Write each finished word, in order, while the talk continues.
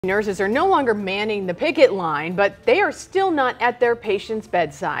Nurses are no longer manning the picket line, but they are still not at their patient's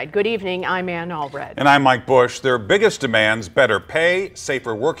bedside. Good evening, I'm Ann Allred. And I'm Mike Bush. Their biggest demands: better pay,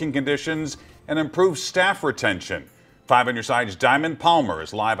 safer working conditions, and improved staff retention. 5 on your side's Diamond Palmer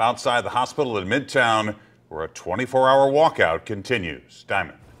is live outside the hospital in Midtown, where a 24-hour walkout continues.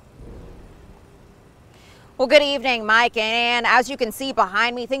 Diamond. Well, good evening, Mike. And as you can see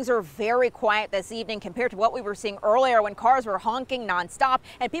behind me, things are very quiet this evening compared to what we were seeing earlier when cars were honking nonstop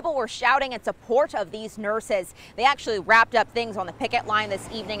and people were shouting in support of these nurses. They actually wrapped up things on the picket line this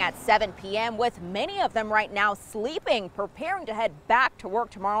evening at 7 p.m. with many of them right now sleeping, preparing to head back to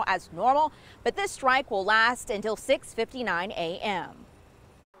work tomorrow as normal. But this strike will last until 6:59 a.m.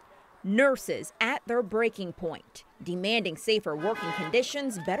 Nurses at their breaking point, demanding safer working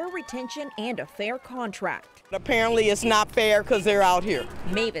conditions, better retention, and a fair contract. Apparently it's not fair because they're out here.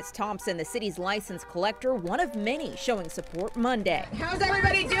 Mavis Thompson, the city's license collector, one of many showing support Monday. How's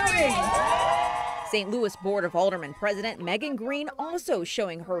everybody doing? St. Louis Board of Aldermen President Megan Green also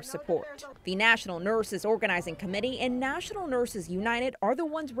showing her support. The National Nurses Organizing Committee and National Nurses United are the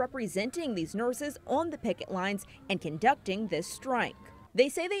ones representing these nurses on the picket lines and conducting this strike. They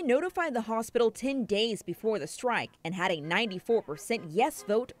say they notified the hospital 10 days before the strike and had a 94% yes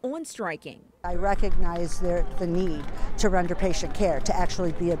vote on striking. I recognize the need to render patient care, to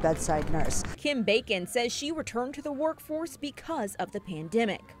actually be a bedside nurse. Kim Bacon says she returned to the workforce because of the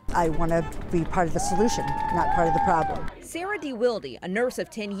pandemic. I want to be part of the solution, not part of the problem. Sarah DeWilde, a nurse of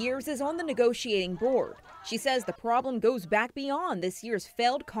 10 years, is on the negotiating board. She says the problem goes back beyond this year's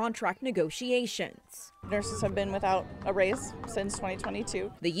failed contract negotiations. Nurses have been without a raise since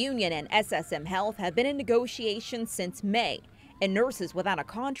 2022. The union and SSM Health have been in negotiations since May, and nurses without a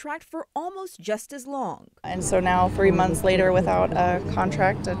contract for almost just as long. And so now 3 months later without a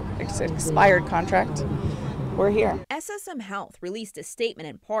contract, an expired contract, we're here. SSM Health released a statement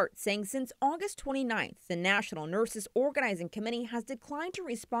in part saying since August 29th, the National Nurses Organizing Committee has declined to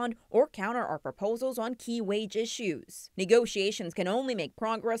respond or counter our proposals on key wage issues. Negotiations can only make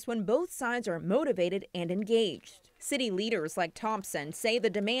progress when both sides are motivated and engaged. City leaders like Thompson say the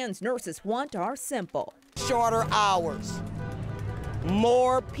demands nurses want are simple. Shorter hours,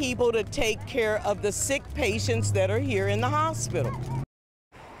 more people to take care of the sick patients that are here in the hospital.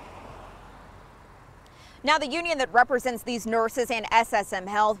 Now, the union that represents these nurses and SSM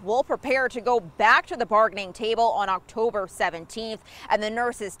Health will prepare to go back to the bargaining table on October 17th. And the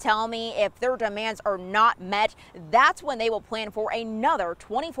nurses tell me if their demands are not met, that's when they will plan for another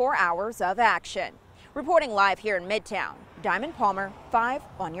 24 hours of action. Reporting live here in Midtown, Diamond Palmer, 5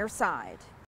 on your side.